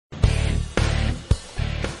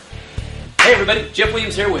Hey everybody, Jeff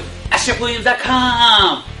Williams here with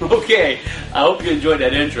AskJeffWilliams.com. Okay, I hope you enjoyed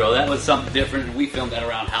that intro. That was something different, and we filmed that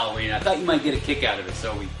around Halloween. I thought you might get a kick out of it,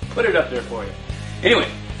 so we put it up there for you.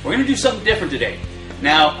 Anyway, we're going to do something different today.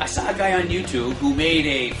 Now, I saw a guy on YouTube who made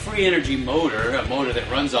a free energy motor, a motor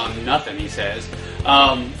that runs on nothing, he says,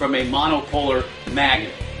 from a monopolar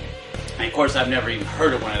magnet. And of course, I've never even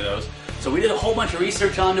heard of one of those. So we did a whole bunch of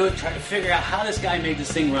research onto it, tried to figure out how this guy made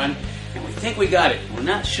this thing run, and we think we got it. We're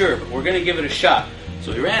not sure, but we're going to give it a shot.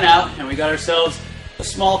 So we ran out and we got ourselves a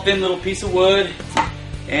small, thin little piece of wood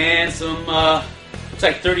and some, looks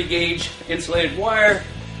like 30 gauge insulated wire,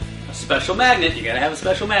 a special magnet, you got to have a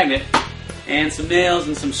special magnet, and some nails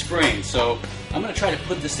and some springs. So I'm going to try to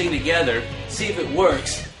put this thing together, see if it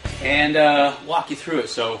works, and walk you through it.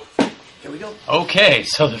 So here we go. Okay,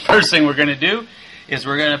 so the first thing we're going to do is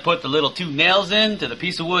we're going to put the little 2 nails into the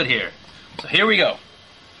piece of wood here. So here we go.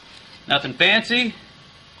 Nothing fancy.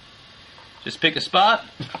 Just pick a spot.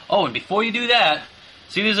 Oh, and before you do that,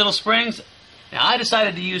 see these little springs? Now I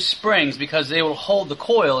decided to use springs because they will hold the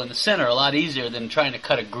coil in the center a lot easier than trying to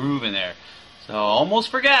cut a groove in there. So almost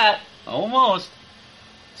forgot. Almost.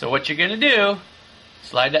 So what you're going to do,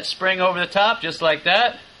 slide that spring over the top just like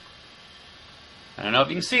that. I don't know if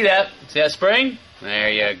you can see that. See that spring? There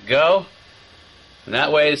you go. And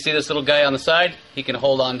that way, see this little guy on the side? He can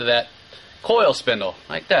hold on to that coil spindle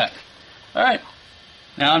like that. Alright,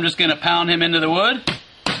 now I'm just going to pound him into the wood.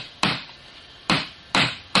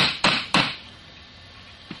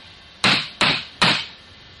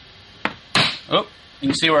 Oh, you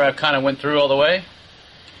can see where I kind of went through all the way.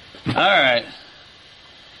 Alright,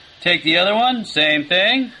 take the other one, same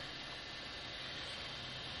thing.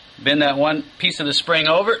 Bend that one piece of the spring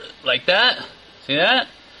over like that. See that?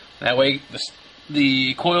 That way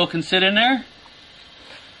the coil can sit in there.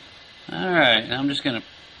 Alright, now I'm just going to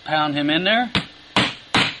pound him in there.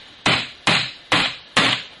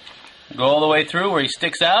 Go all the way through where he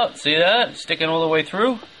sticks out. See that? Sticking all the way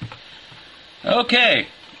through. Okay.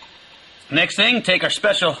 Next thing, take our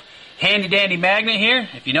special handy dandy magnet here.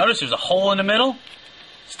 If you notice, there's a hole in the middle.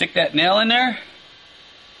 Stick that nail in there.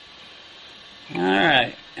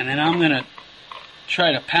 Alright, and then I'm going to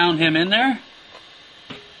try to pound him in there.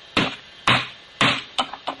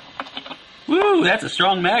 Woo, that's a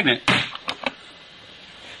strong magnet.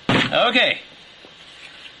 Okay,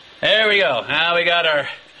 there we go. Now we got our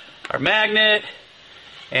magnet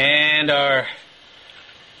and our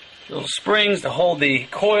little springs to hold the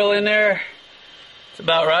coil in there. It's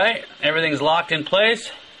about right. Everything's locked in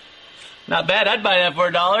place. Not bad. I'd buy that for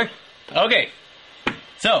 $1. Okay,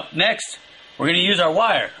 so next we're going to use our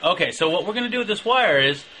wire. Okay, so what we're going to do with this wire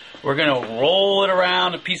is we're going to roll it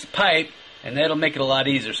around a piece of pipe, and that'll make it a lot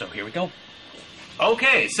easier. So here we go.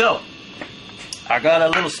 Okay, so I got a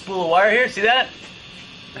little spool of wire here. See that?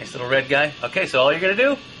 Nice little red guy. Okay, so all you're going to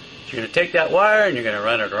do is you're going to take that wire and you're going to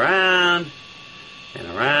run it around and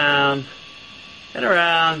around and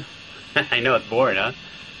around. I know it's boring, huh?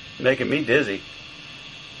 Making me dizzy.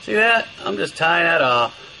 See that? I'm just tying that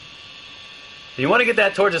off. You want to get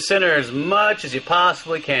that towards the center as much as you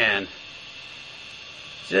possibly can.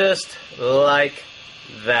 Just like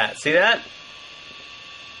that. See that?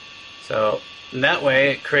 So in that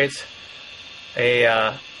way it creates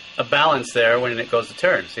a balance there when it goes to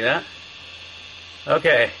turn. See that?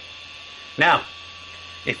 Okay. Now,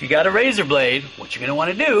 if you got a razor blade, what you're going to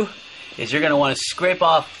want to do is you're going to want to scrape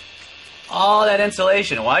off all that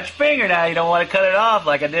insulation. Watch your finger now. You don't want to cut it off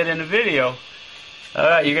like I did in the video. All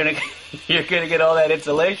right, you're going to get all that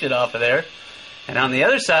insulation off of there. And on the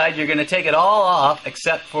other side, you're going to take it all off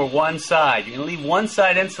except for one side. You're going to leave one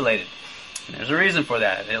side insulated. And there's a reason for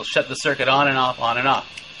that. It'll shut the circuit on and off, on and off.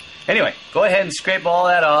 Anyway, go ahead and scrape all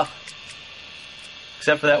that off,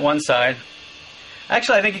 except for that one side.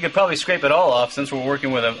 Actually, I think you could probably scrape it all off since we're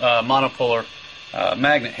working with a monopolar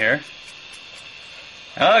magnet here.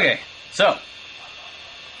 Okay, so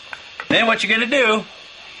then what you're going to do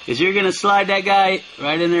is you're going to slide that guy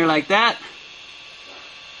right in there like that,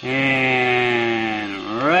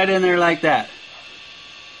 and right in there like that.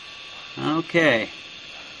 Okay.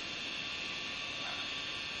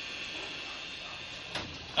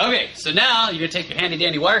 Okay, so now you're going to take your handy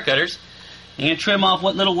dandy wire cutters. You're going to trim off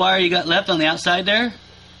what little wire you got left on the outside there.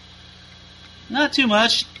 Not too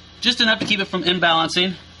much, just enough to keep it from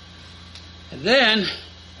imbalancing. And then what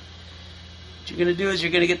you're going to do is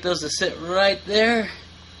you're going to get those to sit right there.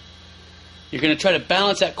 You're going to try to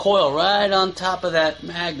balance that coil right on top of that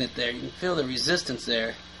magnet there. You can feel the resistance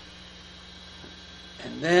there.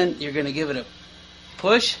 And then you're going to give it a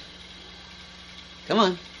push. Come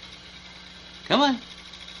on. Come on.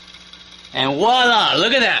 And voila,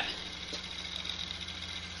 look at that.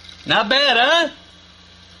 Not bad, huh?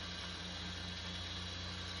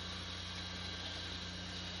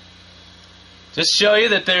 Just show you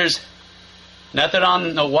that there's nothing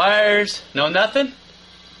on the wires, no nothing.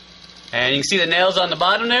 And you can see the nails on the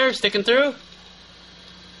bottom there sticking through.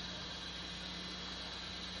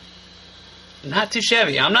 Not too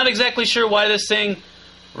shabby. I'm not exactly sure why this thing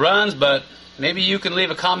runs, but maybe you can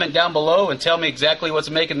leave a comment down below and tell me exactly what's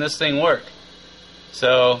making this thing work.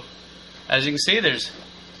 So, as you can see, there's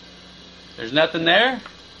nothing there,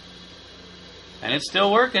 and it's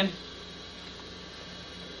still working.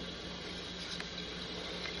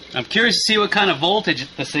 I'm curious to see what kind of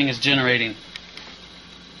voltage this thing is generating.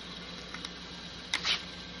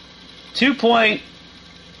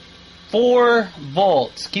 2.4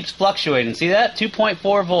 volts. Keeps fluctuating. See that?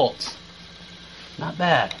 2.4 volts. Not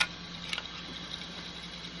bad.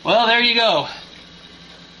 Well, there you go.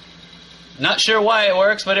 Not sure why it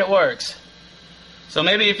works, but it works. So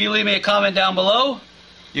maybe if you leave me a comment down below,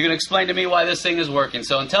 you can explain to me why this thing is working.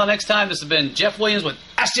 So until next time, this has been Jeff Williams with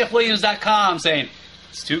AskJeffWilliams.com saying,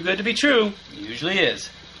 it's too good to be true. It usually is.